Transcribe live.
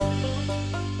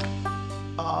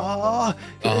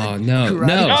Oh, no,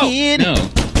 Karate no, Kid.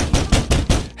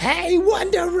 no. Hey,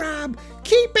 Wonder Rob,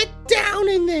 keep it down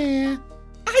in there.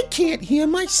 I can't hear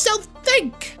myself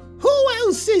think. Who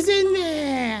else is in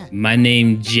there? My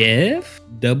name Jeff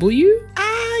W.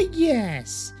 Ah,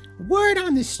 yes. Word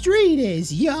on the street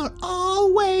is you're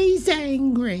always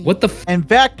angry. What the And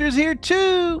Vector's here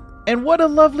too. And what a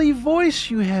lovely voice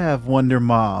you have, Wonder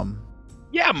Mom.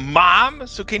 Yeah, Mom,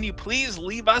 so can you please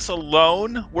leave us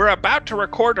alone? We're about to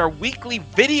record our weekly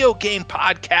video game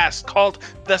podcast called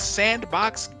The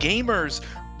Sandbox Gamers.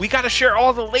 We gotta share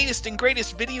all the latest and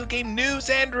greatest video game news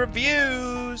and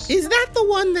reviews. Is that the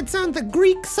one that's on the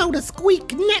Greek Soda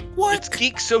Squeak network? It's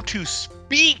Geek So To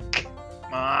Speak.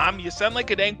 Mom, you sound like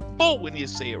a dang fool when you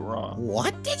say it wrong.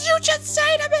 What did you just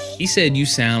say to me? He said you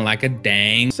sound like a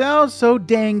dang. Sounds so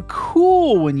dang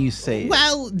cool when you say it.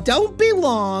 Well, don't be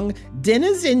long.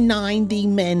 Dinner's in 90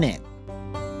 minutes.